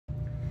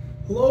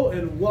Hello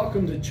and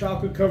welcome to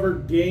Chocolate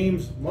Covered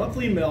Games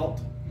Monthly Melt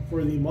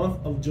for the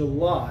month of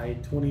July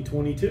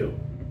 2022.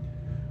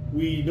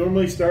 We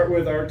normally start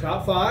with our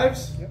top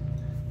fives,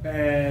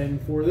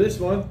 and for this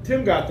month,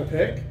 Tim got the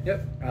pick.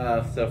 Yep.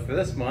 So for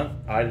this month,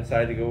 I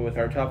decided to go with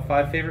our top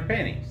 5 favorite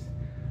paintings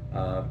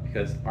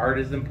because art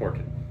is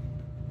important.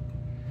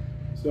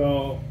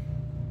 So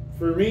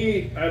for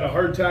me, I had a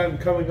hard time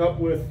coming up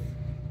with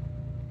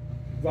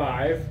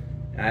 5.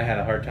 I had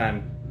a hard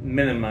time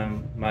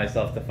minimum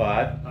myself to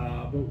 5.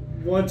 But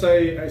once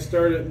I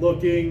started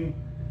looking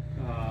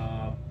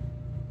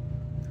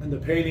and the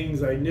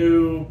paintings I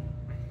knew,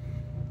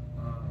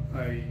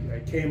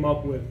 I came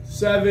up with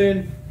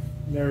 7,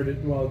 narrowed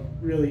it, well,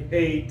 really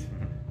 8,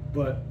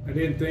 but I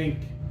didn't think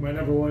my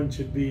number 1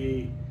 should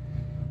be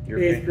Your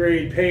 8th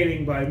grade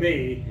painting by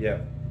me.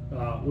 Yep.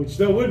 Which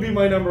still would be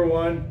my number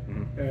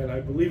 1, and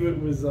I believe it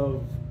was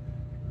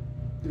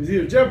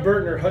either Jeff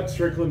Burton or Hut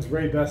Strickland's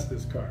Ray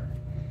Bestis car.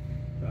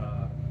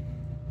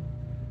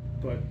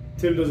 But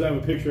Tim doesn't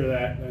have a picture of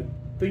that. I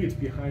think it's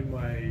behind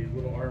my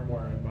little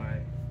armoire in my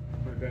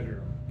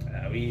bedroom.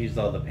 We used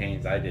all the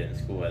paints I did in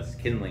school as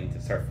kindling to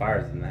start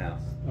fires in the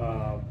house.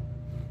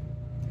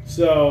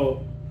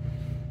 So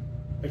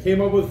I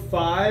came up with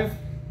 5,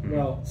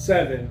 well,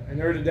 7. I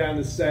narrowed it down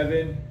to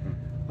 7.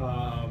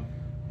 So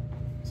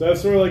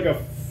that's sort of like a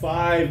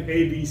 5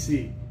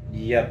 ABC.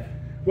 Yep.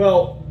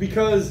 Well,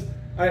 because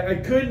I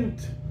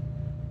couldn't.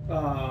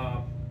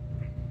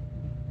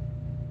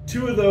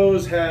 2 of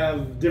those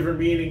have different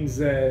meanings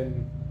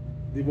than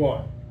the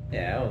 1.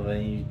 Yeah, well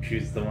then you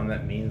choose the one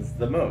that means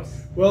the most.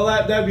 Well,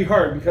 that'd be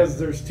hard because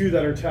there's 2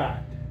 that are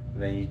tied.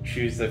 Then you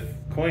choose a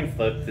coin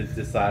flip to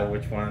decide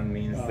which one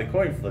means the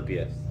coin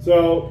flippiest.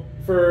 So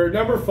for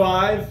number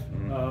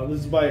 5,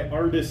 this is by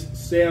artist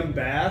Sam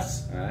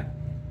Bass,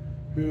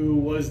 who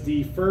was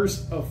the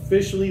first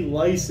officially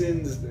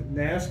licensed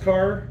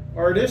NASCAR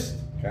artist.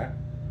 Okay.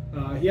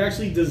 He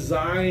actually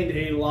designed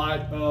a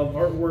lot of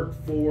artwork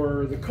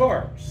for the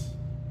cars.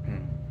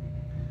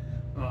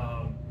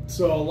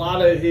 So a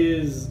lot of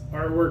his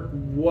artwork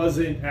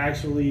wasn't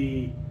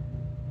actually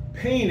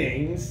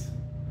paintings.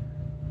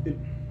 It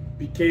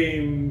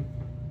became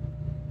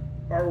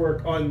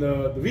artwork on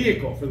the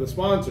vehicle for the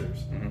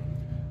sponsors.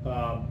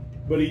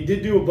 But he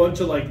did do a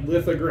bunch of like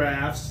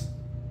lithographs.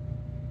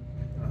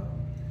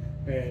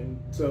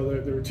 And so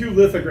there were 2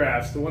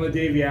 lithographs, the one of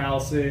Davey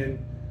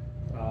Allison,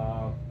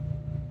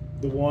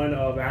 the one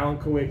of Alan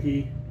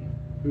Kawicki,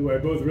 who I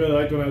both really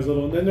liked when I was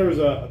little. And then there was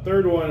a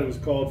third one, it was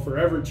called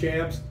Forever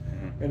Champs,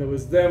 and it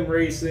was them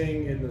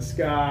racing in the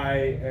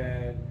sky,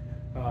 and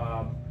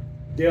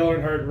Dale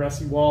Earnhardt and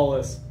Rusty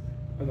Wallace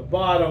on the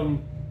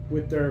bottom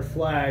with their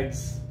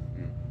flags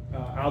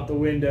out the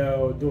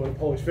window doing a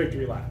Polish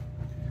victory lap.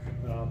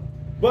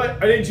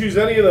 But I didn't choose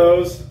any of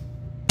those.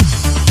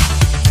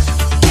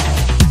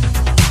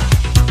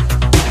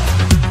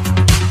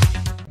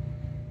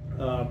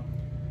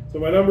 So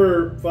my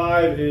number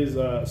 5 is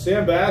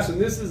Sam Bass, and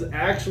this is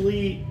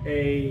actually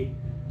a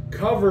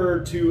cover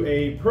to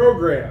a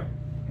program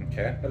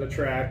at a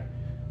track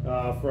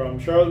from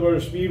Charlotte Motor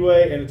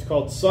Speedway, and it's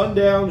called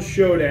Sundown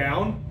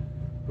Showdown,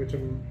 which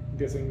I'm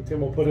guessing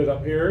Tim will put it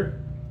up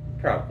here.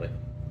 Probably.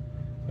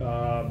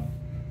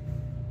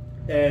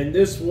 And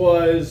this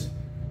was,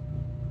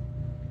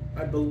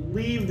 I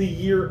believe, the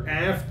year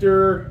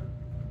after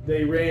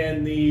they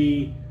ran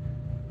the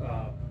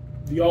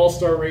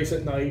All-Star race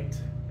at night.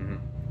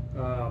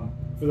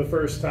 For the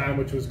first time,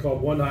 which was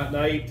called One Hot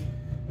Night,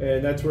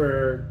 and that's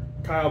where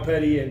Kyle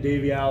Petty and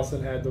Davey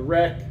Allison had the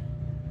wreck.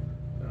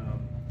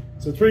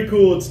 So it's pretty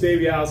cool. It's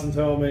Davey Allison's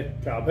helmet,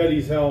 Kyle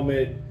Petty's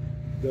helmet,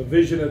 the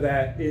vision of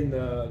that in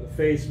the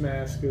face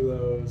mask of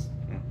those.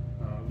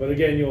 But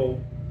again,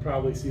 you'll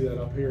probably see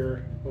that up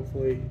here,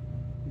 hopefully.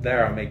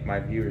 There, I'll make my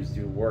viewers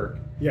do work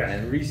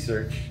and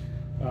research.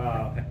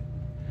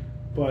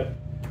 But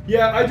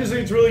yeah, I just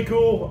think it's really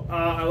cool.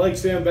 I like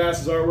Sam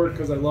Bass's artwork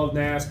because I love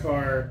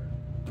NASCAR.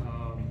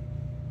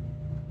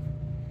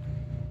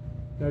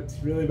 That's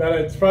really about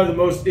it. It's probably the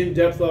most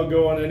in-depth I'll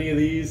go on any of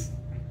these,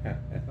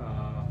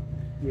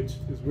 which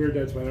is weird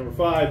that's my number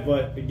 5.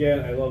 But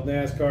again, I love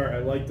NASCAR. I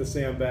like the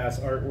Sam Bass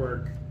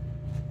artwork.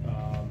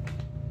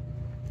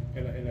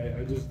 And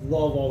I just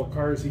love all the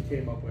cars he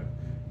came up with.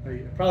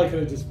 I probably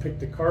could have just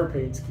picked the car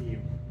paint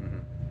scheme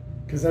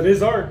because that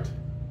is art.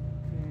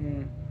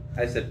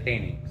 I said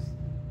paintings.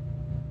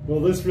 Well,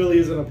 this really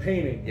isn't a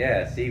painting.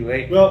 Yeah, see,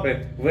 wait.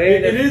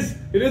 It is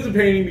a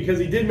painting because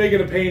he did make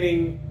it a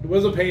painting. It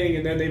was a painting,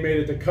 and then they made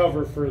it the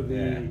cover for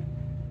the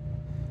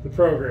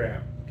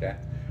program. Okay.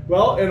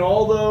 Well, and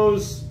all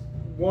those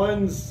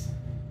ones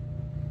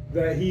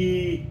that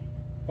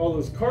all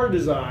those car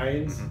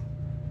designs,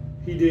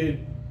 he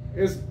did. I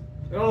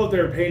don't know if they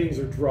were paintings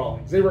or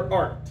drawings. They were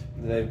art.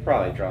 They were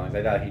probably drawings.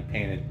 I doubt he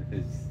painted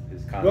his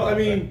concept. Well, I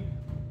mean,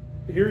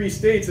 here he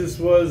states this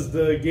was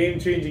the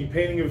game-changing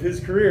painting of his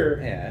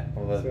career. Yeah,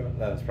 well,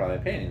 that was probably a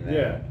painting then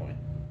at that point.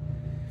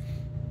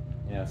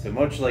 Yeah, so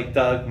much like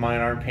Doug, mine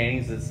aren't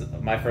paintings.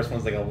 My first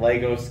one's like a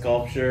Lego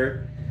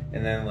sculpture,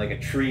 and then like a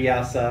tree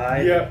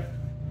outside. Yeah.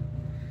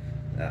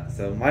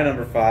 So my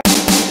number 5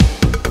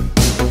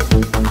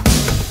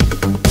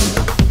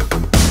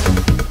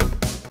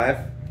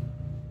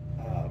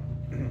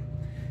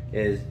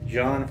 is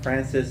John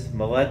Francis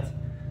Millet,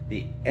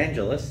 The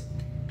Angelus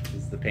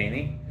is the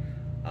painting.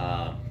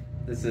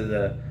 This is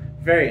a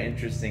very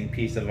interesting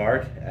piece of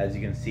art, as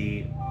you can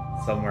see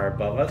somewhere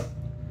above us.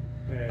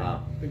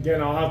 And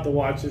again, I'll have to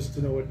watch this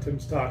to know what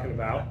Tim's talking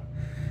about.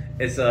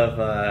 It's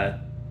of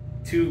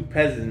two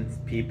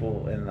peasant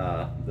people in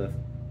the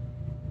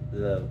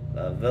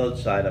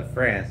village side of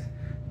France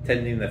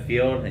tending the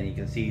field, and you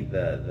can see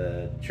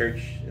the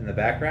church in the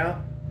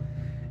background.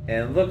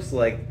 And it looks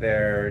like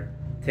they're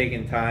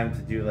taking time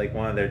to do like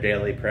one of their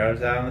daily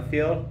prayers out in the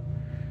field.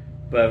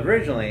 But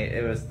originally,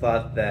 it was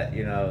thought that,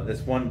 you know,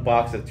 this one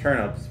box of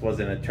turnips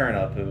wasn't a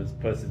turnip. It was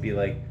supposed to be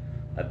like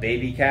a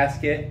baby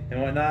casket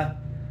and whatnot.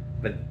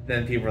 But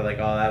then people were like,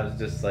 oh, that was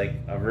just like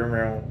a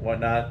rumor and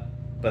whatnot.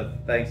 But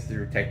thanks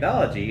through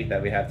technology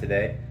that we have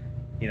today,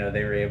 you know,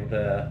 they were able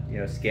to, you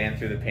know, scan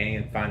through the painting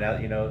and find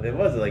out, you know, there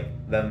was like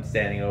them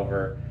standing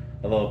over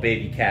a little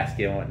baby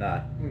casket and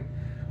whatnot.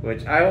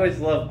 Which I always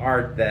love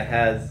art that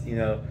has, you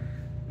know,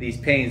 these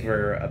paintings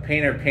where a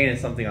painter painted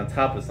something on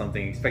top of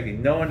something,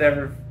 expecting no one to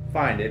ever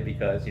find it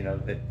because, you know,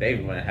 that they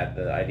wouldn't have had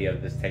the idea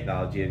of this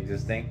technology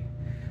existing.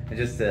 And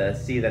just to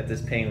see that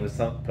this painting was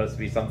supposed to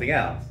be something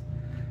else.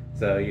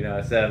 So, you know,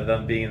 instead of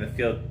them being in the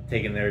field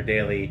taking their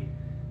daily,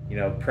 you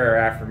know, prayer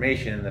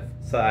affirmation in the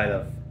side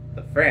of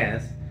the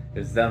France, it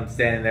was them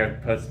standing there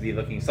supposed to be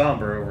looking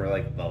somber over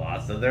like the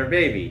loss of their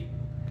baby.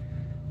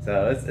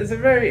 So it's a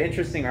very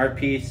interesting art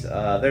piece.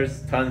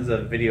 There's tons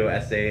of video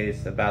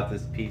essays about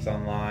this piece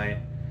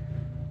online.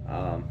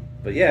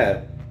 But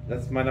yeah,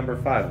 that's my number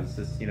 5. It's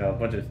just, you know, a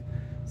bunch of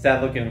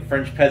sad-looking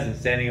French peasants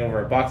standing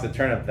over a box of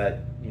turnip that,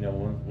 you know,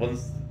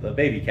 was the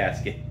baby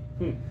casket.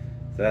 So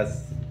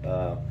that's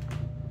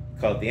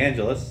called The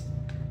Angelus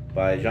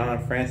by Jean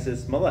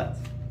Francis Millet.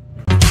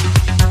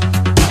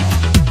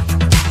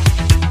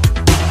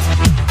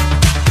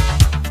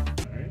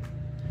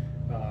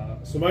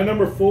 So my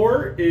number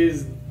 4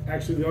 is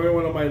actually the only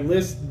one on my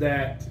list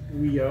that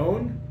we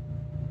own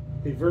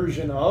a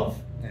version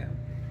of.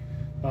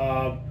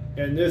 Yeah.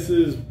 And this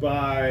is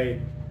by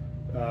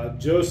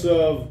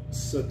Joseph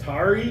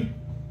Satari.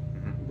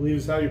 I believe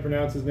is how you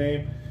pronounce his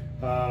name.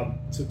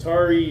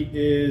 Satari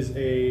is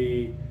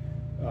a,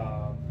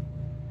 I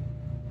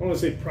want to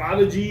say,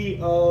 prodigy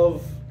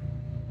of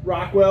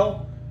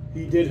Rockwell.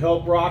 He did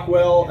help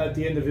Rockwell at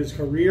the end of his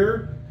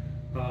career,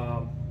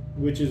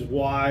 which is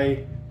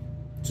why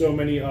so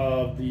many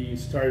of the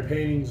Satari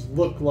paintings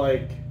look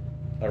like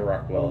a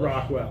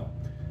Rockwell.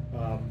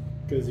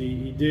 Because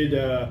he did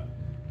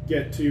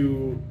get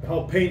to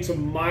help paint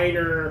some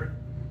minor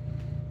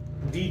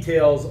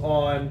details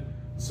on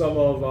some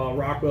of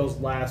Rockwell's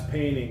last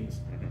paintings.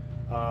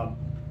 But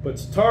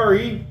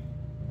Satari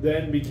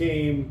then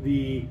became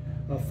the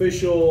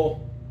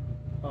official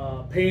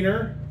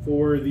painter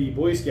for the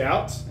Boy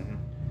Scouts.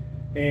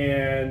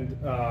 And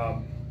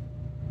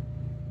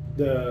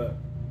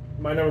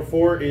my number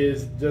 4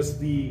 is just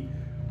the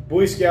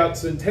Boy Scout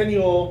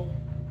Centennial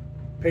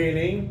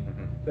painting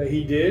that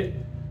he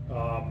did.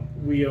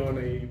 We own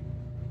a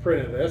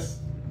print of this,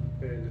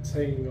 and it's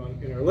hanging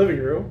in our living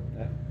room.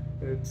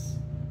 It's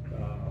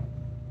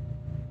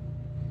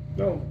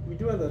no, we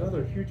do have that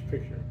other huge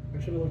picture.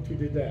 I should have looked who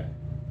did that.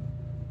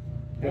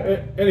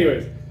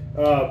 Anyways,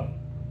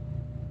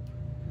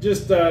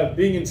 just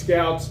being in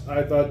Scouts,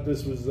 I thought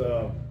this was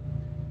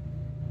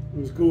it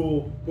was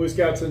cool. Boy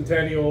Scout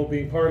Centennial,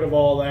 being part of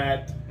all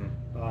that,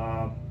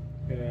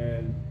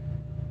 and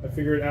I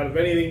figured out of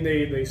anything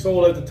they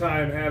sold at the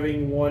time,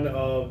 having one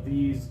of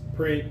these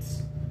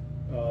prints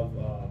of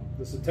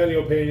the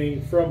Centennial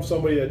painting from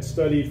somebody that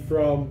studied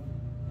from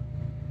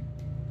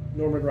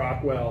Norman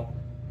Rockwell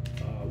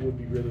would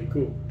be really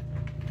cool.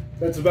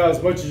 That's about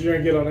as much as you're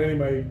going to get on any of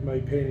my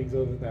paintings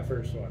other than that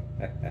first one.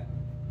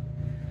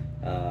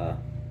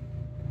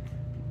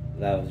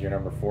 That was your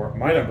number 4.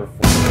 My number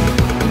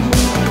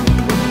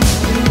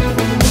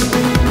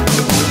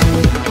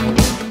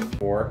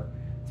 4.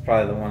 It's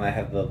probably the one I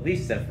have the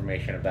least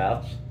information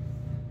about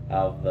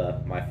out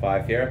of my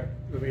 5 here.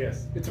 Let me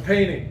guess. It's a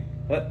painting.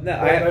 What? No,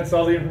 that's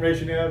all the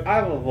information you have? I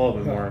have a little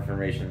bit more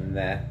information than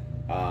that.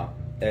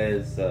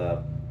 Is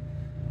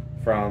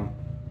from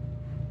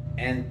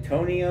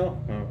Antonio,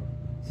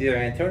 it's either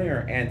Antonio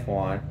or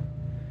Antoine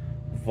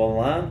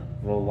Vollon,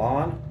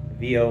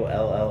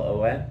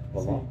 V-O-L-L-O-N.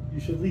 So you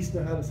should at least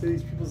know how to say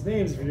these people's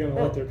names if you're going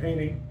to let their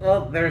painting.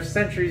 Well, they're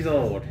centuries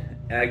old,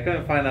 and I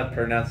couldn't find a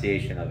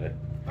pronunciation of it.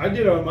 I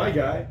did on my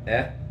guy.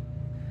 Yeah.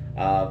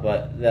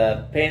 But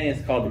the painting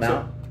is called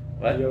Mount.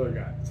 What? The other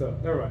guy. So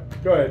never mind.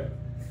 Go ahead.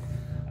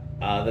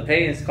 The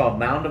painting is called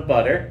Mound of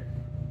Butter.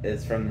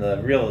 It's from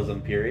the realism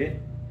period,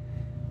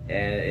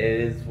 and it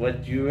is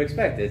what you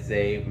expect. It's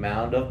a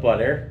mound of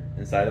butter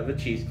inside of a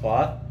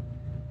cheesecloth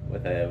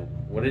with a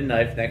wooden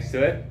knife next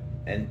to it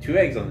and 2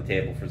 eggs on the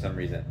table for some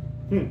reason.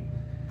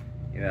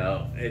 You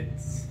know,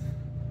 it's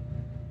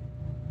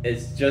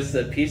just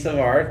a piece of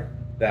art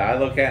that I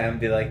look at and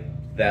be like,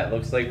 that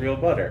looks like real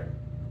butter.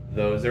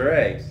 those are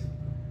eggs.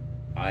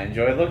 I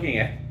enjoy looking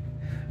at it.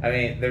 I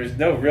mean, there's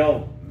no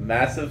real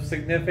massive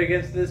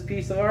significance to this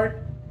piece of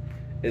art.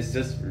 It's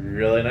just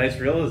really nice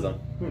realism.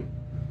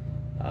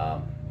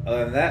 Other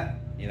than that,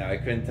 I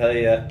couldn't tell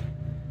you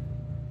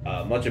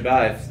much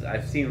about it.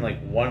 I've seen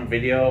like one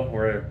video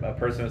where a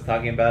person was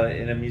talking about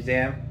it in a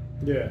museum.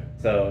 Yeah.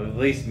 So at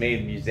least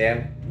made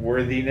museum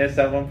worthiness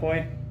at one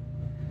point.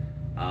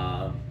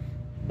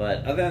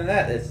 But other than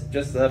that, it's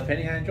just a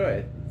painting I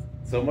enjoy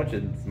so much.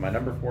 It's my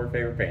number 4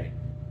 favorite painting.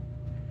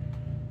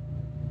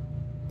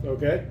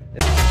 Okay.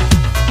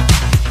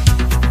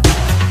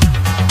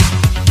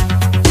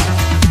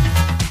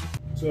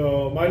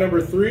 So my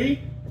number 3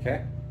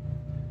 Okay.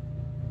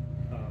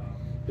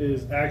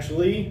 is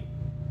actually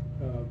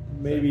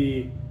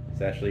maybe.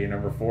 It's actually your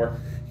number 4.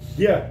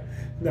 Yeah.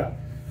 No.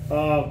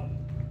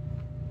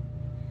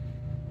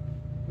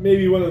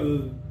 Maybe one of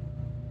the.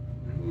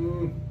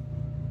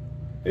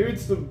 Maybe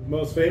it's the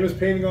most famous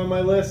painting on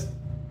my list.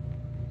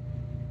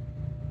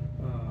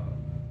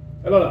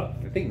 I don't know.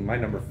 I think my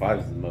number 5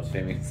 is the most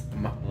famous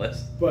on my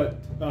list. But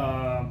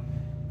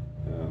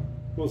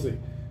we'll see.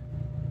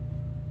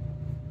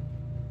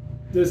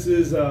 This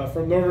is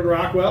from Norman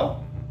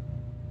Rockwell,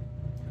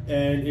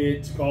 and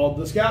it's called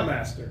The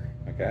Scoutmaster.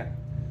 Okay.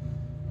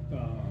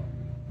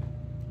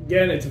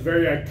 Again, it's a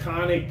very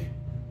iconic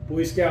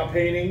Boy Scout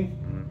painting.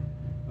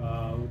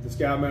 With the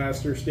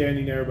Scoutmaster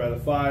standing there by the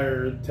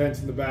fire, tents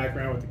in the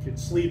background with the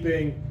kids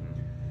sleeping.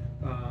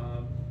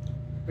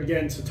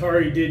 Again,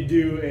 Satari did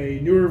do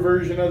a newer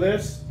version of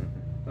this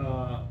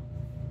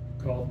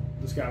called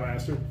the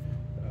Scoutmaster,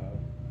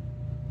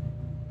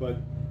 but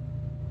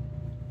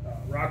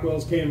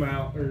Rockwell's came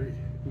out, or it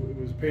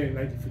was painted in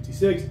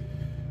 1956.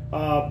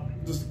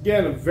 Just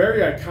again, a very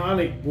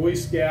iconic Boy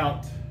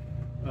Scout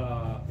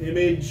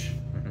image,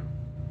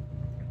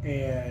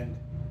 and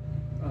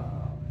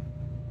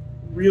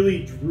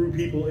really drew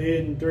people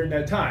in during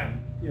that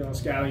time.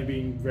 Scouting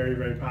being very,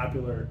 very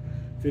popular,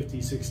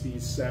 50s,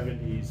 60s,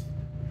 70s.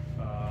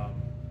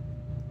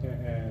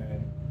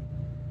 And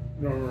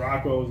Norman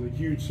Rockwell was a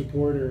huge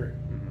supporter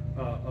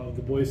of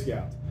the Boy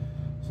Scouts.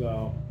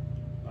 So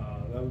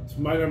that's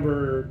my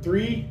number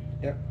 3.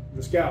 Yep.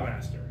 The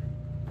Scoutmaster.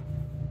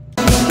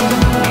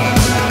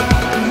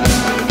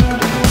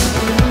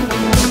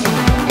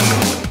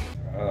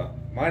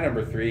 My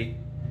number 3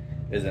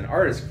 is an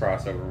artist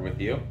crossover with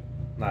you,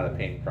 not a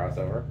painting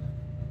crossover,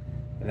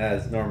 and that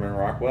is Norman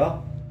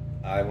Rockwell.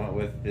 I went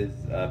with his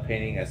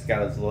painting A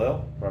Scout is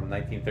Loyal from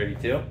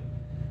 1932,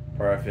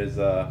 part of his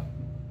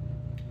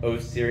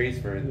Oath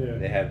series where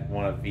they had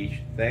one of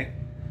each thing.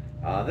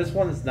 This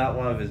one is not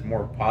one of his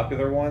more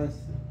popular ones,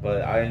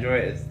 but I enjoy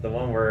it. It's the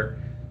one where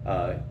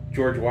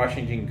George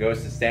Washington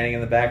Ghost is standing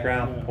in the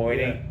background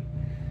pointing,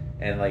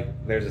 and like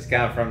there's a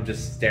scout from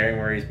just staring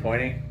where he's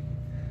pointing.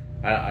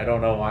 I don't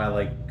know why I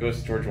like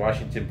Ghost George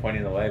Washington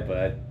pointing the way, but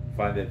I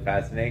find it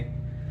fascinating.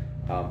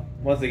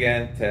 Once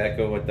again, to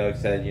echo what Doug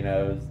said,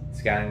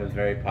 scouting was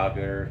very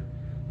popular.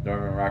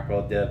 Norman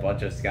Rockwell did a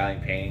bunch of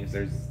scouting paintings.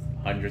 There's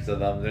hundreds of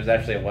them. There's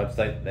actually a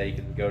website that you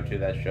can go to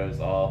that shows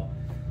all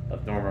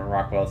of Norman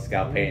Rockwell's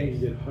scout paintings.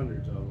 He did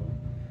hundreds of them.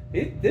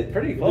 He did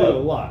pretty He close. did a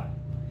lot.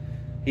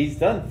 He's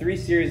done 3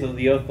 series of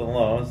The Oath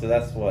alone, so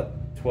that's what,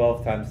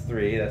 12 times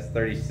 3, that's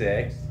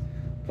 36,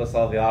 plus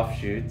all the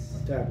offshoots.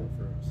 Tablet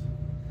for us.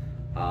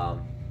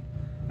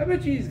 I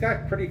bet you he's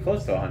got pretty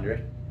close to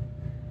 100.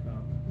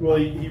 Well,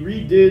 he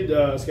redid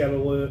Scout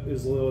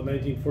is Loyal in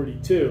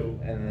 1942.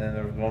 And then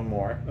there was one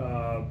more.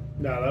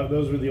 No,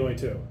 those were the only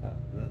 2.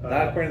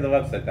 Not according to the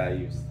website that I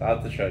used. I'll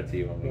have to show it to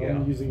you when we go.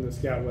 I'm using the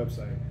Scout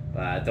website.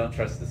 Don't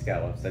trust the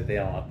Scout website. They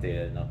don't update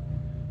it enough.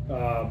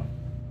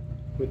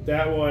 With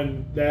that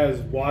one, that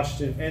is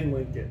Washington and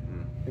Lincoln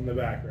in the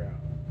background.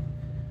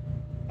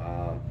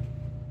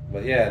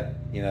 But yeah,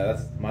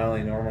 that's my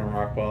only Norman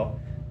Rockwell.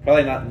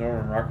 Probably not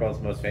Norman Rockwell's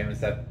most famous.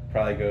 That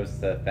probably goes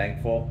to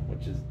Thankful,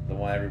 which is the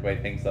one everybody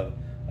thinks of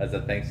as a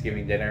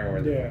Thanksgiving dinner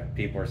where the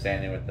people are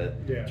standing with the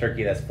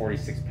turkey that's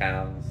 46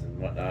 pounds and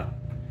whatnot.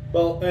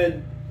 Well,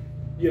 and,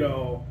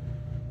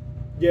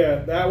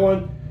 that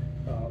one.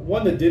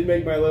 One that did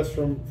make my list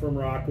from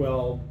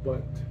Rockwell,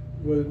 but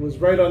was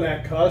right on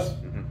that cusp,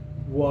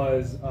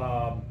 was,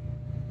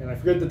 and I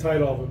forget the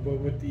title of it, but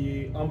with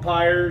the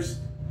umpires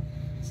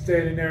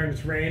standing there and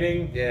it's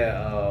raining.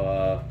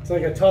 Yeah. It's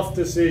like a tough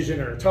decision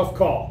or a tough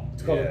call.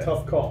 It's called a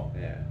tough call.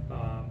 Yeah.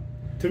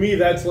 To me,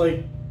 that's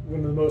like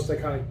one of the most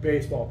iconic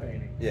baseball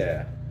paintings.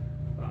 Yeah.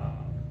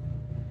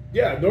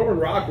 Norman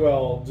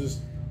Rockwell, just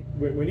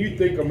when you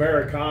think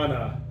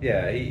Americana.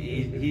 Yeah,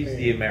 he's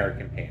the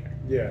American painter.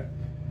 Yeah.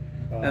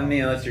 I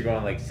mean, unless you're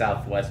going like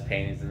Southwest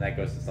paintings, and that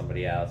goes to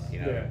somebody else,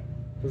 Yeah.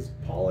 Was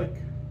Pollock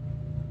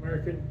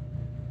American?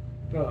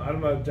 No, I'm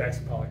not a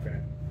Jackson Pollock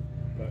fan.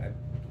 But I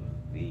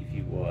believe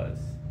he was.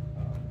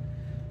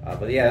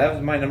 But yeah, that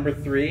was my number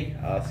 3,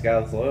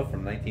 Scout is Loyal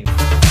from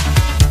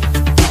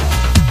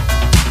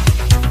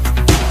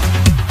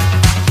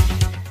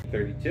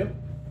 1932.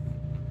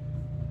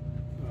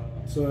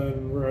 So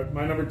then we're at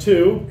my number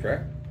 2.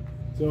 Correct.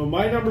 So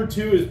my number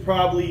 2 is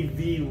probably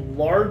the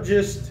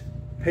largest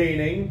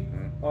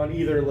painting on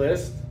either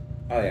list.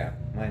 Oh yeah,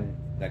 my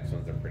next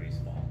ones are pretty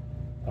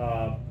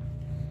small.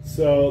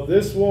 So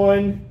this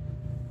one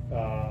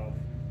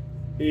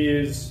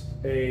is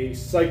a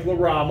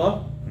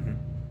cyclorama,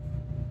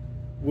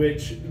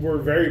 which were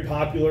very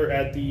popular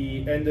at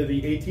the end of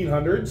the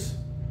 1800s.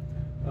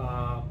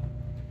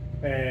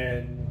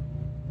 And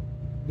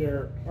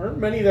there aren't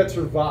many that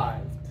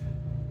survived.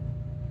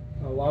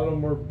 A lot of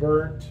them were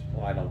burnt.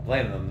 Well, I don't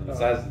blame them. The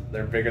size,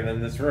 they're bigger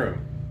than this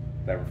room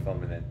that we're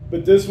filming in.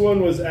 But this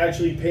one was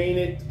actually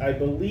painted, I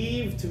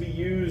believe, to be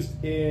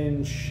used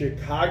in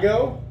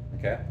Chicago.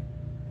 Okay.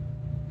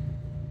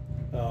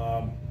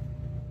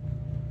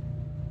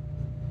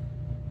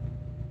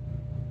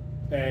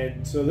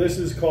 And so this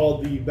is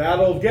called the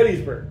Battle of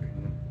Gettysburg,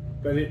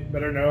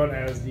 better known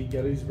as the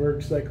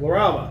Gettysburg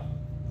Cyclorama,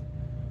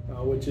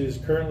 which is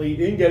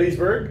currently in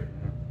Gettysburg.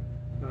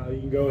 You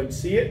can go and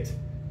see it.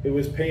 It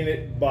was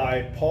painted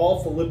by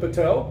Paul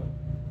Filippo.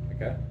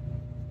 Okay.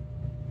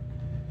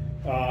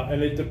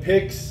 And it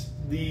depicts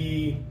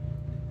the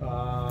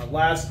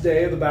last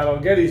day of the Battle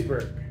of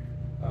Gettysburg,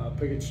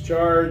 Pickett's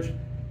Charge.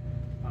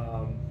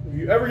 If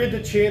you ever get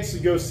the chance to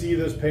go see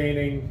this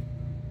painting,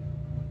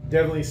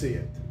 definitely see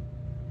it.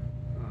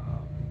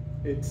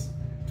 It's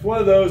one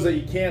of those that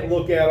you can't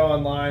look at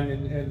online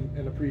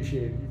and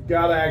appreciate it. You've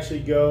got to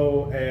actually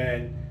go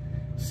and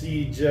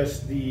see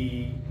just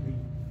the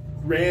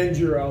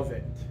grandeur of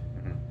it,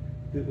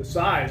 the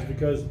size,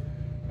 because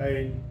I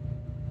mean,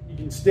 you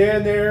can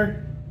stand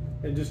there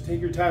and just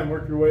take your time,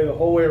 work your way the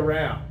whole way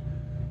around.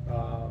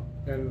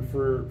 And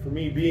for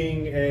me,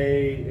 being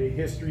a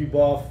history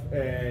buff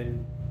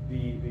and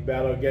the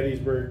Battle of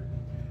Gettysburg,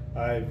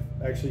 I've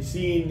actually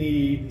seen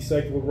the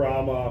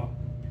cyclorama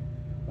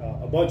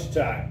a bunch of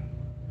times.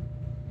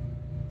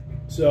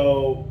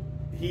 So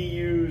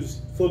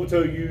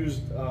Filippo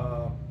used,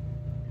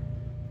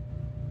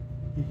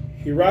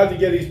 he arrived at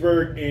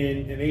Gettysburg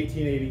in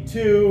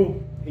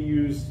 1882. He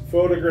used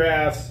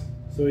photographs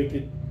so he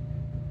could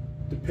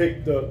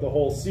depict the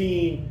whole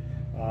scene.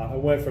 I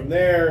went from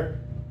there,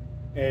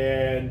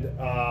 and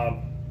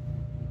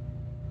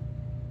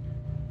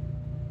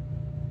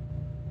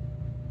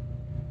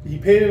he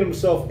painted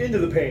himself into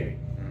the painting,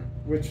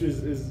 which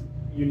is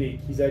unique.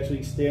 He's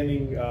actually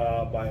standing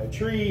by a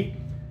tree.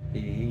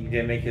 He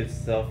did make his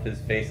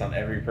face on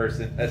every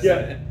person. That's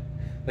Yeah.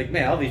 Like,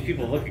 man, all these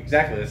people look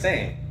exactly the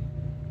same.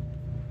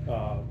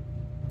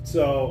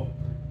 So,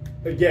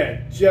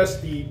 again,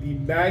 just the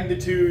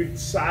magnitude,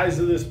 size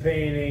of this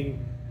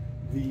painting,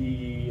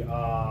 the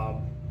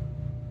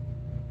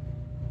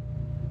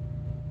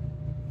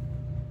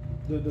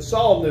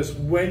solemnness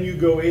when you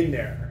go in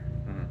there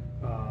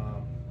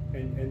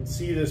and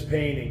see this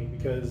painting,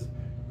 because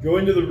go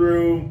into the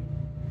room,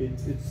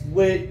 it's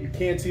lit, you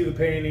can't see the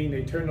painting,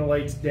 they turn the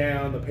lights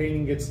down, the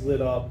painting gets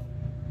lit up.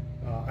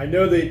 I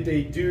know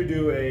they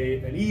do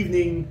an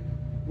evening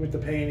with the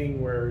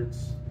painting where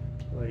it's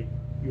like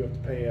you have to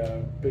pay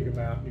a big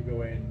amount and you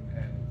go in,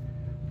 and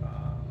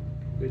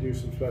they do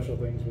some special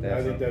things with it.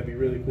 I think that'd be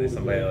really cool.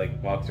 Somebody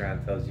like walks around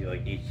and tells you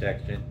like each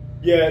section.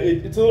 Yeah,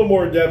 it's a little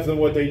more in depth than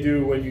what they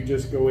do when you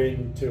just go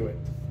into it.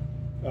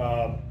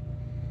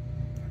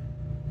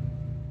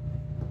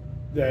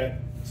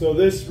 So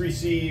this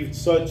received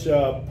such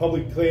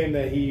public acclaim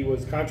that he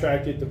was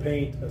contracted to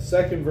paint a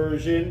second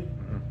version.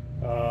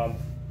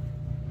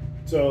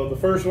 So the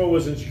first one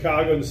was in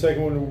Chicago, and the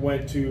second one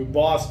went to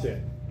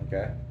Boston.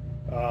 Okay.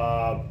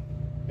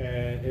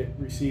 And it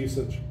received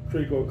such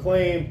critical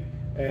acclaim.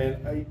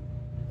 And I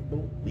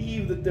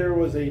believe that there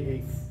was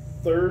a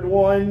third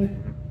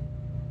one.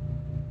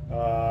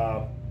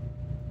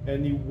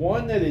 And the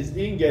one that is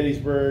in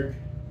Gettysburg,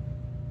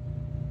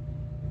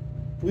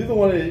 I believe the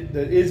one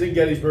that is in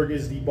Gettysburg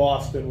is the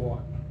Boston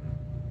one.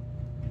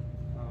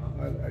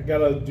 I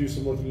gotta do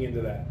some looking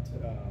into that.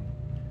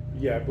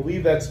 Yeah, I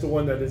believe that's the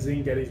one that is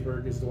in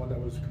Gettysburg, is the one that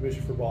was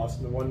commissioned for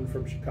Boston. The one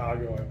from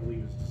Chicago, I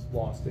believe, is just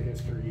lost to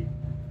history.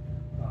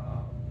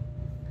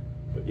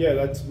 But yeah,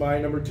 that's my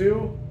number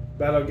 2,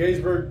 Battle of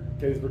Gettysburg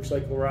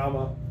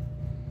Cyclorama.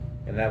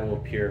 And that will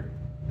appear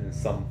in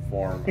some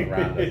form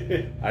around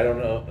us. I don't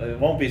know. It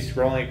won't be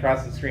scrolling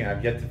across the screen.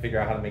 I've yet to figure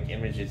out how to make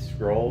images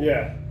scroll.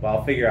 Yeah. But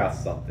I'll figure out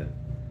something.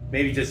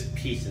 Maybe just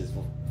pieces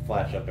will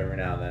flash up every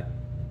now and then.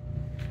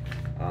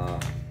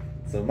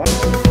 So my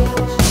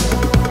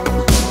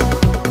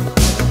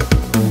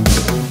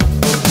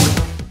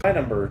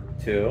number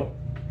 2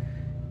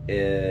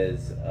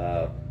 is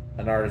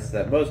an artist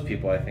that most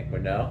people, I think,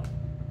 would know,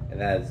 and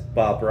that is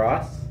Bob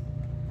Ross.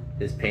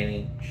 His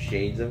painting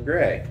Shades of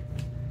Grey.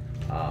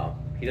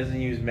 He doesn't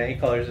use many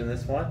colors in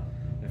this one.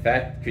 In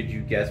fact, could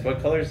you guess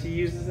what colors he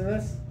uses in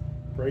this?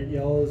 Bright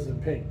yellows and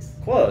pinks.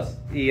 Close.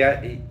 He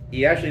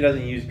actually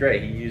doesn't use gray.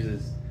 He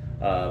uses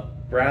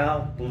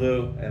brown,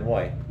 blue, and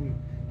white.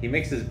 He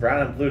mixes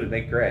brown and blue to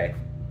make gray,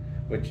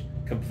 which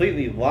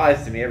completely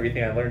lies to me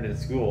everything I learned in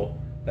school,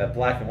 that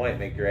black and white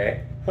make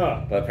gray.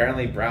 Huh. But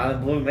apparently brown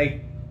and blue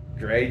make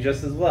gray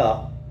just as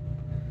well.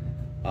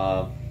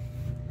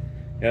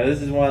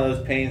 This is one of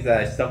those paintings that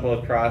I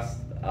stumbled across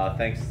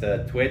thanks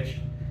to Twitch.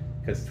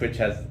 because Twitch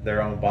has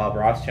their own Bob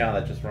Ross channel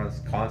that just runs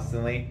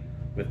constantly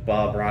with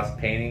Bob Ross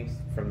paintings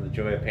from the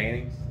Joy of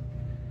Paintings.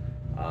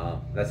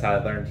 That's how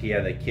I learned he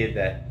had a kid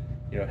that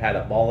had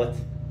a mullet.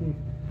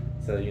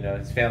 So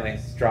his family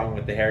is strong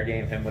with the hair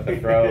game. Him with a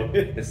fro,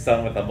 his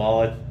son with a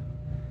mullet.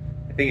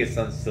 I think his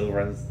son still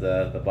runs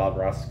the Bob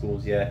Ross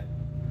schools yet.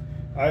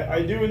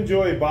 I do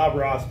enjoy Bob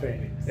Ross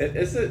paintings.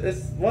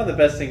 It's one of the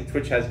best things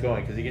Twitch has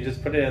going because you can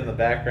just put it in the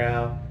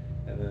background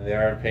and then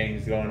there are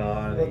paintings going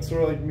on. That's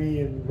sort of like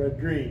me and Red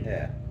Green.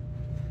 Yeah.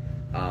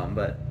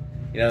 But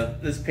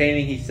this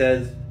painting, he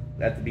says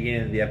at the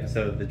beginning of the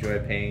episode of The Joy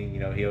of Painting,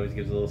 he always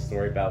gives a little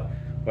story about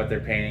what they're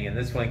painting, and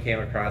this one came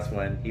across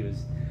when he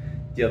was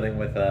dealing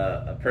with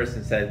a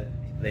person said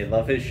they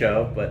love his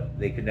show, but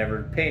they could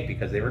never paint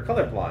because they were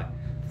colorblind,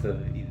 so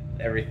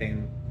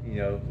everything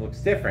looks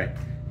different.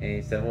 And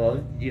he said,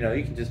 well, you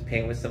can just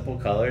paint with simple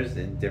colors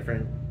and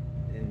different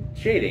in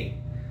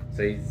shading.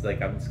 So he's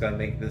like, I'm just gonna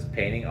make this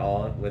painting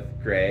all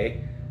with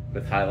gray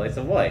with highlights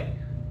of white.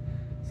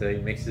 So he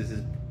mixes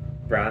his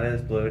brown and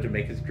his blue to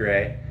make his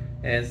gray,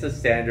 and it's the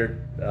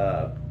standard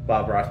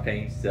Bob Ross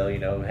painting still.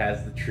 It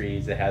has the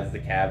trees, it has the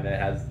cabinet, it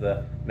has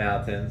the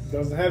mountains.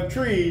 Doesn't have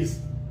trees.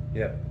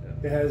 Yep.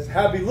 It has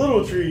happy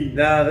little trees.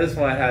 No, this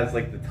one has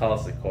like the tall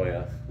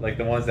sequoia, like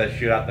the ones that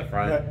shoot out the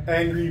front.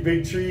 Angry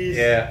big trees.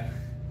 Yeah.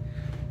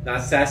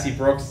 Not Sassy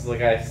Brooks,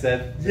 like I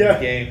said in the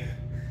game.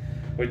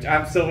 Which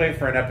I'm still waiting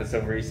for an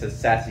episode where he says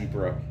Sassy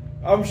Brook.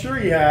 I'm sure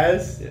he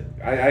has.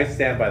 I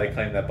stand by the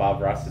claim that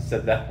Bob Ross has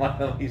said that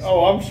one at least.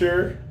 Oh, I'm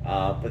sure.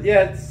 But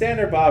yeah, it's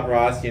standard Bob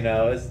Ross,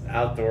 it's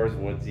outdoors,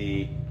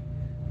 woodsy,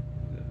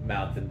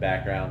 mountain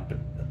background, but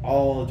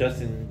all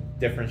just in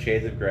different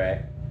shades of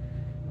gray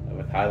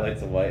with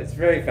highlights of white. It's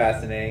very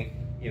fascinating,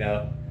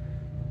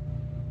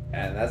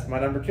 And that's my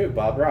number 2,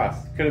 Bob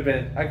Ross. I could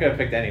have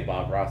picked any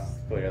Bob Ross,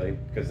 clearly,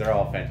 because they're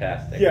all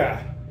fantastic.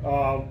 Yeah.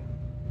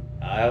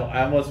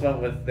 I almost went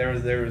with there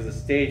was a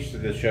stage to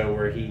the show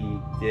where he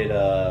did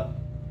I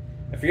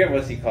forget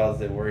what he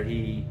calls it, where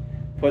he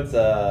puts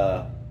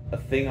a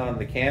thing on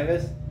the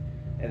canvas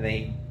and then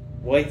he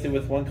whites it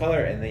with one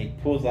color and then he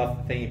pulls off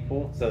the thing he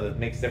pulled, so it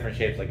makes different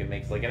shapes, like it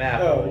makes like an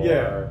apple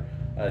or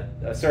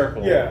a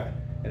circle. Yeah.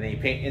 And then you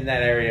paint in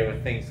that area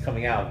with things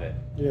coming out of it.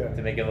 Yeah.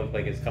 To make it look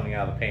like it's coming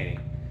out of the painting.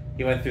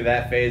 He went through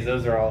that phase.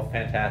 Those are all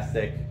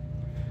fantastic.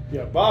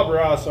 Yeah, Bob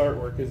Ross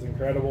artwork is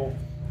incredible.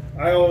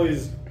 I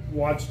always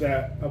watched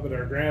that up at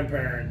our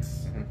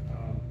grandparents'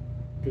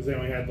 because they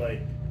only had like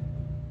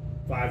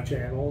 5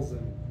 channels,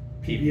 and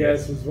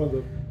PBS was one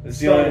of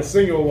the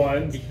single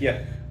ones.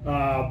 Yeah.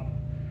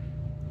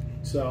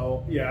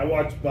 So yeah, I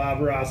watched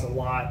Bob Ross a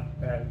lot,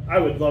 and I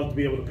would love to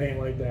be able to paint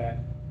like that.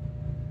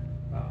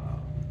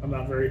 I'm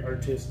not very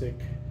artistic.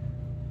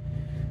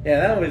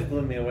 Yeah, that always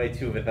blew me away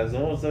too. With as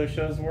old as those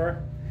shows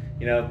were,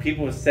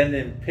 people would send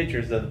in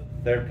pictures of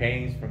their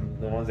paintings from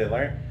the ones they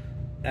learned.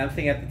 And I'm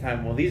thinking at the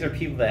time, well, these are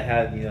people that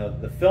had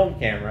the film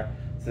camera,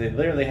 so they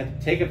literally had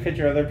to take a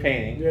picture of their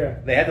painting. Yeah.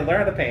 They had to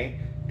learn how to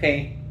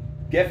paint,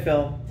 get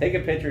film, take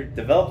a picture,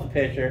 develop the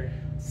picture,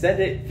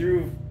 send it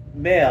through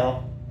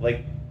mail,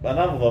 like an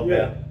envelope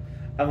mail.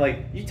 I'm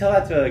like, you tell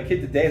that to a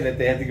kid today that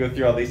they had to go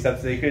through all these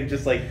steps, so they couldn't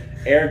just like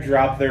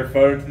airdrop their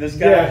photo to this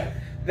guy. Yeah.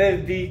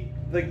 They'd be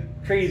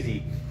like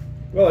crazy.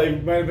 Well, they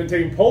might have been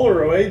taking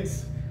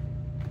Polaroids.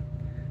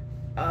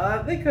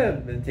 They could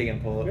have been taking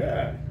Polaroids.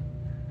 Yeah.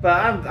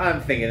 But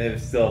I'm thinking it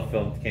was still a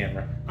filmed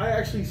camera. I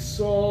actually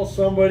saw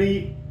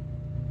somebody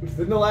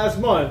within the last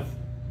month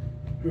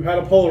who had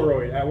a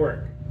Polaroid at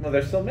work. Well,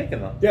 they're still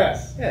making them.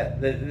 Yes. Yeah,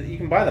 you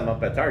can buy them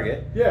up at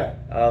Target. Yeah.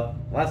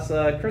 Last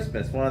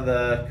Christmas, one of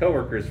the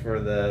coworkers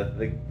for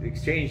the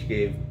exchange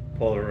gave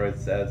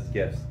Polaroids as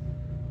gifts,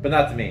 but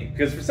not to me,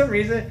 because for some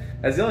reason,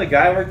 as the only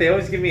guy I work, they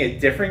always give me a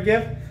different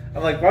gift.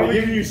 I'm like, why would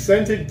give you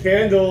scented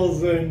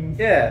candles and?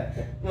 Yeah.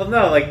 Well,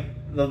 no, like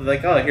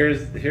oh,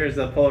 here's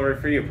a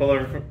Polaroid for you.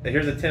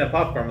 Here's a tin of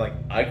popcorn. I'm like,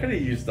 I could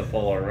have used the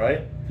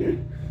Polaroid.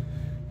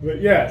 But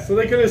yeah, so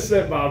they could have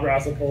sent Bob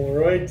Ross a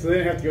Polaroid, so they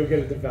didn't have to go get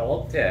it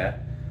developed. Yeah.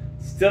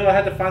 Still, I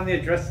had to find the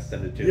address to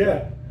send it to.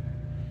 Yeah.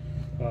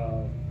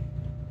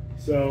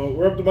 So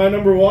we're up to my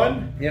number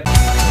 1. Yep.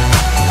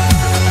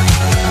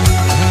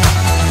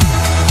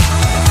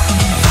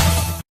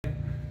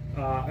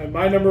 And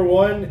my number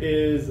 1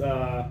 is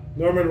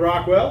Norman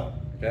Rockwell.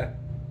 Okay.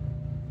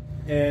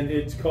 And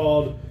it's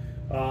called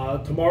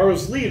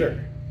Tomorrow's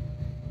Leader.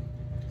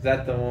 Is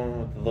that the one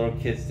with the little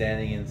kid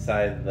standing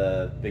inside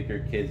the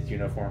bigger kid's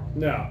uniform?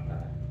 No.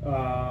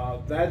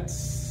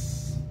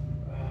 That's...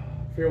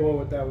 I forget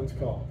what that one's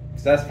called.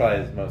 Because that's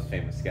probably his most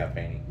famous scout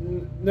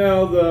painting.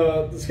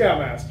 No, the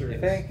Scoutmaster is. You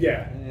think?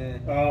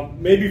 Yeah.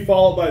 Maybe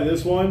followed by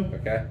this one.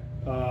 Okay.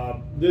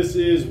 This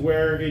is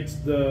where it's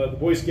the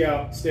Boy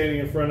Scout standing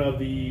in front of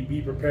the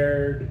Be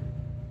Prepared.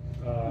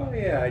 Oh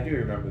yeah, I do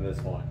remember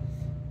this one.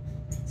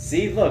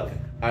 See, look,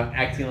 I'm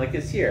acting like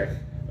it's here.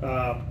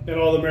 And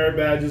all the merit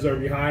badges are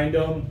behind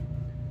them.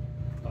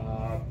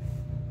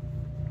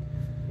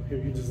 You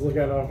can just look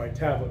at it on my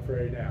tablet for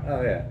right now.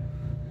 Oh yeah.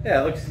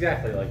 Yeah, it looks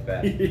exactly like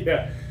that.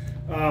 Yeah.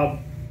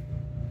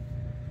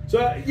 So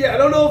yeah, I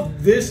don't know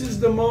if this is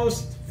the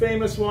most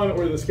famous one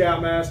or the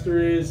Scoutmaster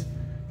is.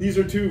 These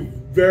are two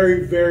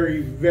very,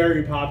 very,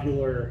 very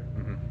popular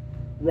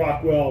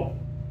Rockwell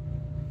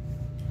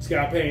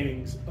Scout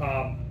paintings.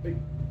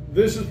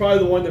 This is probably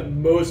the one that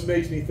most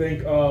makes me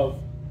think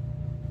of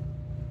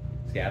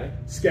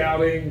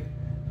scouting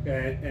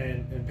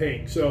and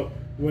painting. So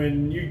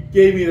when you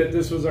gave me that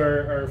this was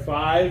our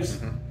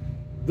fives,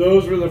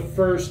 those were the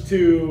first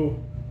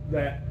two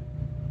that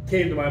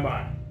came to my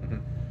mind.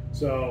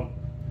 So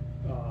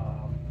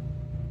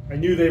I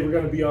knew they were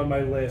going to be on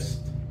my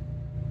list,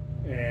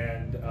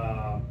 and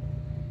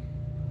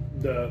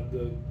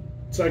the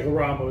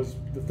Cyclorama was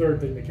the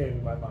third thing that came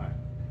to my mind.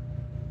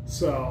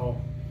 So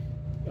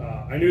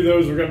I knew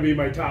those were going to be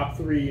my top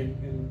three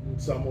in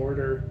some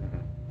order,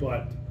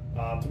 but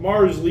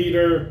Tomorrow's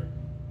Leader,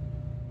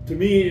 to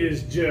me,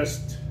 is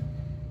just,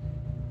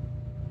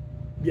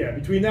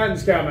 between that and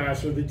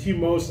Scoutmaster, the two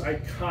most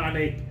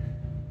iconic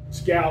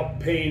Scout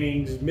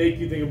paintings. Make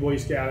you think of Boy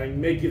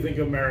Scouting, make you think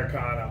of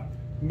Americana,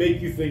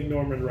 make you think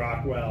Norman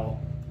Rockwell.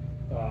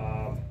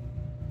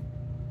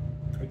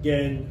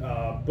 Again,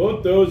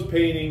 both those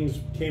paintings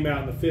came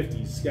out in the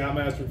 50s.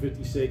 Scoutmaster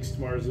 56,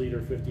 Tomorrow's Leader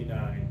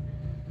 59.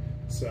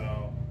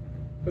 So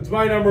that's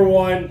my number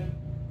one.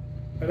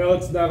 I know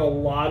it's not a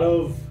lot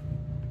of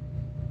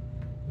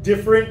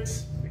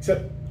difference,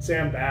 except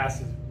Sam Bass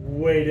is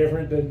way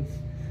different than...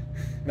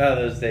 No,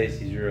 those days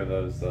he drew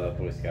those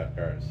Boy Scout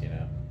cars, you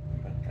know.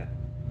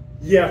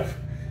 Yeah.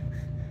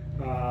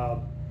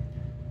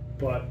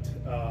 But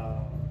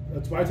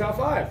that's my top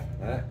five.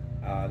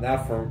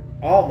 Now for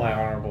all my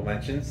honorable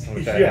mentions,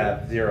 which I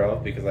have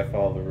 0 because I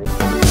follow the rules.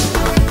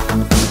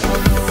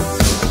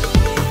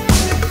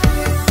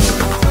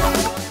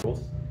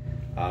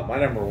 My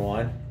number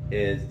one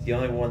is the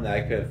only one that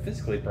I could have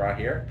physically brought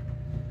here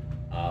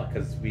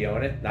because we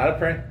own it. Not a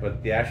print,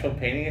 but the actual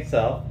painting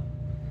itself.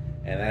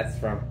 And that's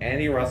from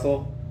Andy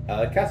Russell,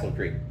 Castle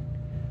Creek.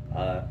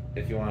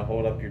 If you want to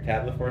hold up your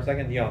tablet for a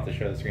second, you don't have to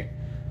show the screen.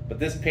 But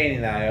this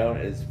painting that I own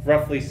is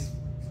roughly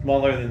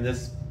smaller than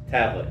this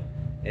tablet.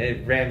 And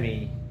it ran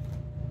me,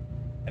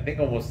 I think,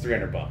 almost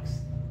 $300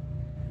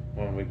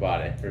 when we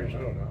bought it. I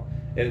don't know.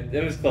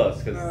 It was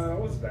close. Cause it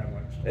wasn't that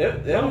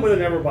much. Mom would have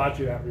never bought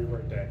you that for your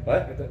birthday.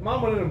 What?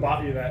 Mom wouldn't have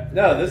bought you that.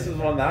 No, this is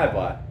one that I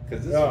bought.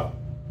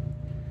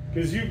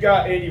 Because you've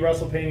got Andy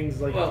Russell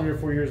paintings like 3 or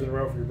 4 years in a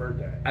row for your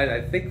birthday.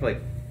 I think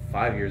like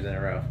 5 years in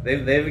a row.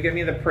 They've given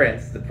me the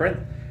prints. The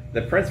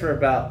prints were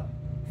about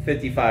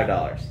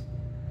 $55.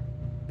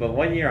 But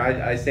one year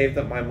I saved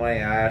up my money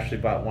and I actually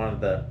bought one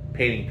of the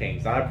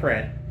paintings, not a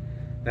print.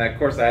 And of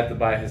course I had to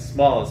buy his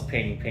smallest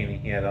painting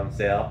he had on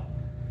sale.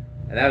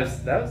 And that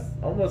was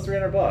almost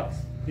 $300.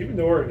 Even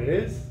know where it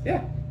is?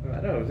 Yeah,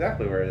 I know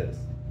exactly where it is.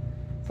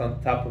 It's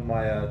on top of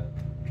my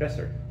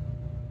dresser.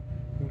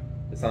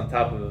 It's on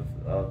top of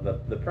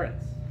the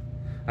prints.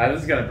 I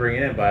was going to bring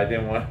it in, but I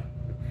didn't want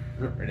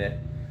to ruin it.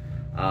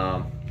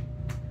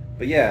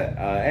 But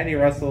yeah, Andy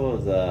Russell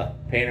is a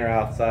painter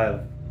outside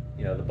of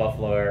the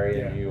Buffalo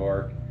area in New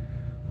York.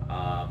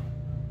 I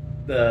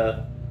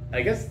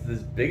guess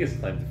his biggest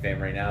claim to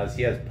fame right now is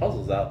he has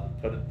puzzles out.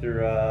 Put it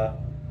through.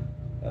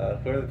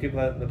 Who are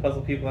the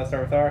puzzle people that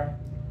start with R?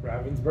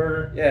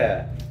 Ravensburger.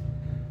 Yeah,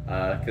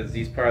 because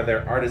he's part of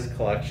their artist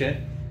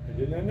collection. I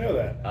did not know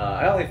that.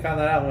 I only found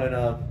that out when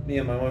me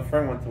and my one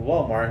friend went to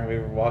Walmart and we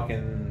were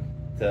walking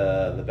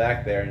to the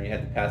back there and you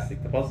had to pass the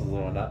puzzles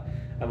and whatnot.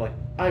 I'm like,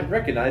 I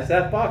recognize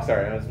that box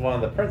art. And it was one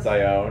of the prints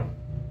I own.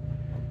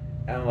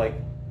 And I'm like,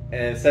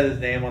 and it said his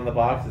name on the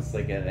box. It's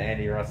like an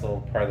Andy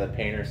Russell, part of the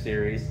Painter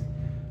series.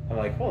 I'm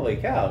like, holy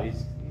cow,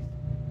 he's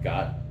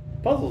got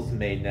puzzles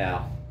made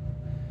now,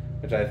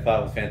 which I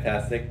thought was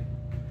fantastic.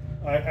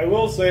 I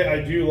will say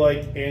I do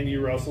like Andy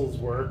Russell's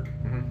work.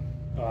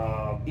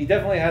 He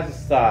definitely has a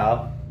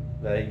style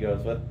that he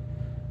goes with.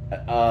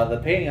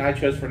 The painting I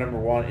chose for number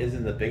one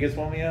isn't the biggest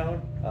one we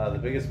own. The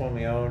biggest one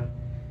we own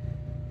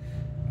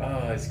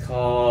it's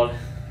called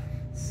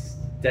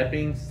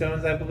Stepping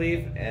Stones, I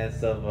believe, and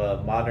it's of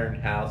a modern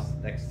house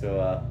next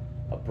to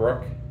a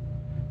brook.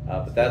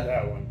 But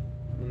that one.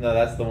 No,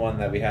 that's the one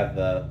that we have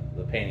the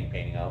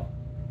painting of.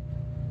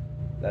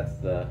 That's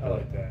the. I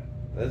like that.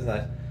 That's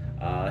nice.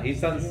 He's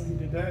done. You know he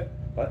did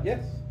that? But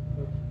yes,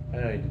 I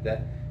know he did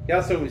that.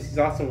 He's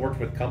also worked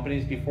with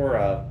companies before.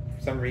 For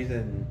some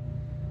reason,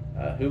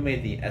 who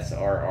made the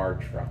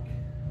SRR truck?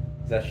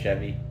 Is that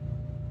Chevy?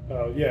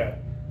 Oh yeah.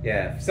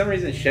 Yeah. For some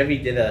reason, Chevy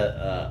did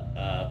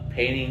a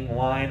painting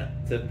line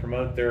to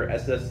promote their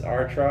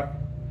SSR truck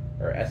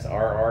or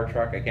SRR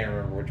truck. I can't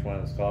remember which one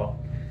it was called.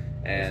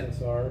 And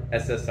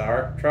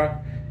SSR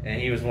truck. And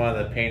he was one of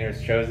the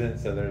painters chosen.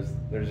 So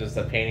there's just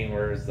a painting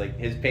where it's like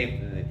his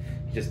paint.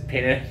 He just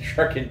painted a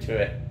truck into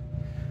it.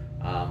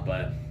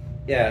 But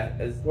yeah.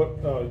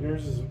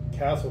 Yours is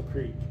Castle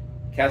Creek.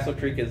 Castle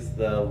Creek is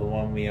the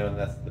one we own.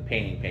 That's the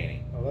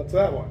painting. Oh, that's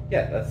that one.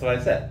 Yeah, that's what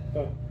I said.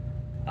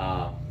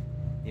 Oh.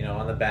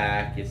 On the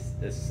back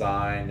it's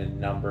signed and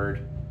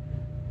numbered.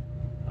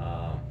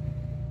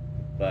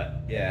 But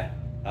yeah,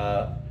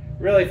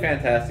 really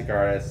fantastic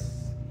artist.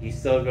 He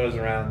still goes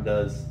around and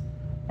does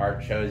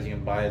art shows. You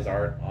can buy his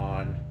art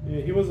on.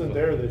 Yeah, he wasn't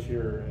there this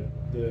year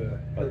at the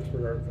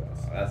Harrisburg Art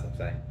Fest. That's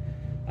upsetting.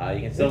 You I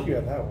can still. think you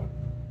have that one.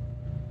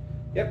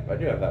 Yep, I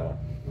do have that one.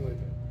 I like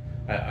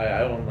that.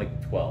 I own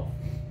like 12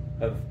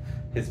 of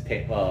his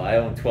paint. Well, I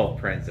own 12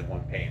 prints of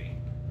one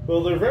painting.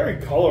 Well, they're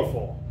very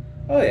colorful.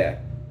 Oh yeah.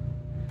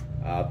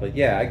 But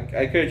yeah,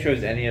 I could have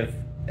chose any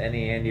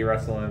Andy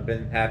Russell and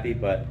been happy,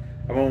 but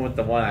I went with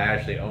the one I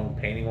actually own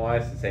painting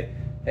wise to say,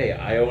 hey,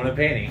 I own a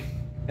painting.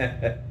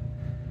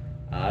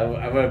 I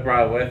would have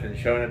brought it with and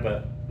shown it,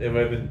 but it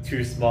would have been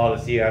too small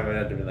to see. I would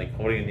have to been like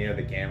holding it near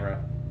the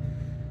camera.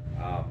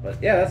 But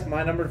yeah, that's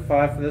my number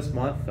 5 for this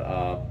month.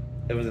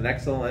 It was an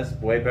excellent list,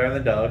 way better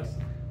than Doug's.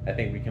 I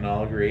think we can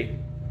all agree.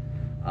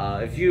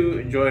 If you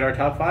enjoyed our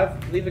top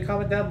 5, leave a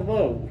comment down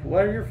below.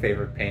 What are your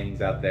favorite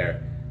paintings out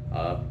there?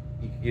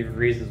 You can give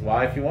reasons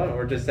why if you want,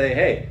 or just say,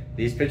 hey,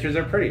 these pictures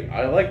are pretty.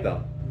 I like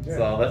them. Yeah.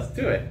 So let's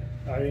do it.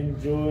 I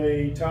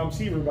enjoy Tom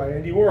Seaver by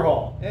Andy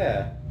Warhol.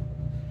 Yeah.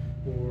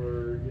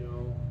 Or,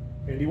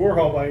 Andy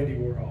Warhol by Andy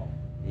Warhol.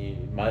 You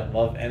might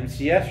love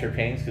MC Escher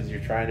paintings because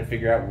you're trying to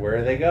figure out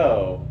where they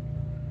go.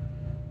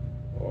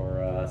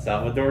 Or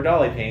Salvador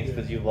Dali paintings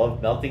because you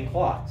love melting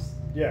clocks.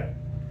 Yeah.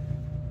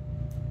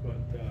 But,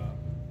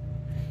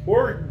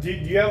 or do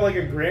you have like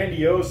a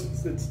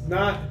grandiose, it's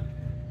not,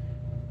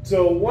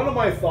 so one of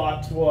my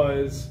thoughts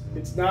was,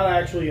 it's not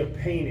actually a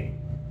painting.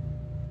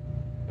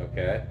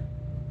 Okay.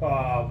 So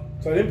I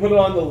didn't put it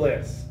on the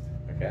list.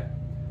 Okay.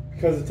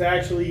 Because it's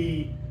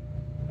actually,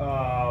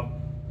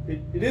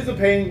 it is a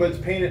painting, but it's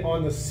painted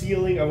on the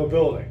ceiling of a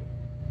building.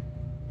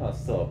 Oh, it's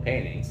still a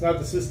painting. It's not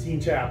the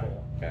Sistine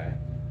Chapel. Okay.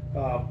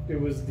 It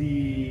was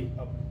the,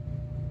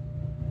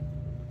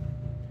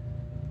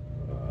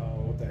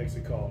 what the heck's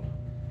it called?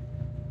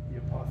 The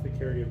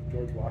Apothecary of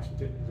George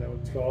Washington. Is that what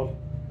it's called?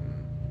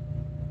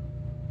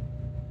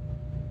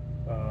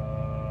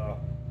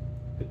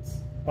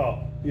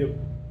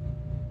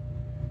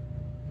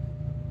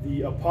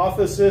 The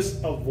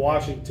Apotheosis of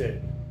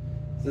Washington.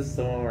 Is this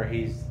the one where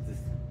he's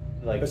just,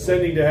 like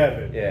Ascending to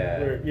Heaven.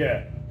 Yeah.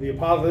 Yeah. The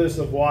Apotheosis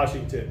of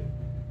Washington.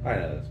 I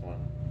know this one.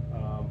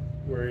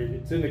 Where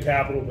it's in the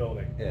Capitol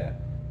building. Yeah.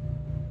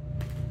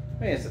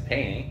 I mean, it's a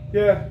painting.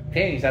 Yeah.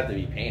 Paintings have to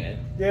be painted.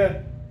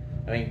 Yeah.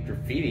 I mean,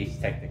 graffiti's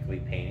technically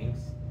paintings.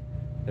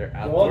 They're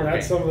outdoor Well,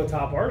 that's paintings. some of the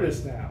top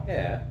artists now.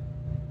 Yeah.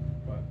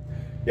 But,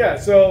 yeah,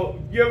 so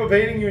you have a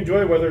painting you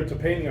enjoy, whether it's a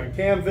painting on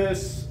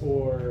canvas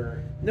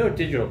or... No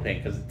digital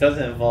paint because it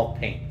doesn't involve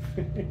paint.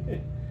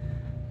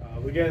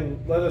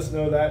 Again, let us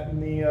know that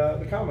in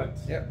the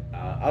comments. Yep.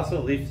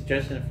 Also, leave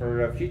suggestions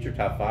for future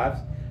top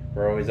 5s.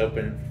 We're always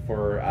open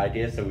for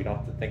ideas so we don't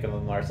have to think of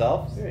them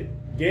ourselves. Yeah,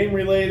 game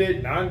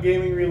related,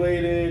 non-gaming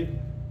related,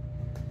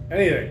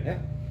 anything. Yeah.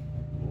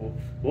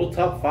 We'll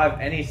top 5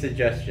 any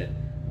suggestion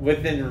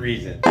within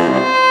reason.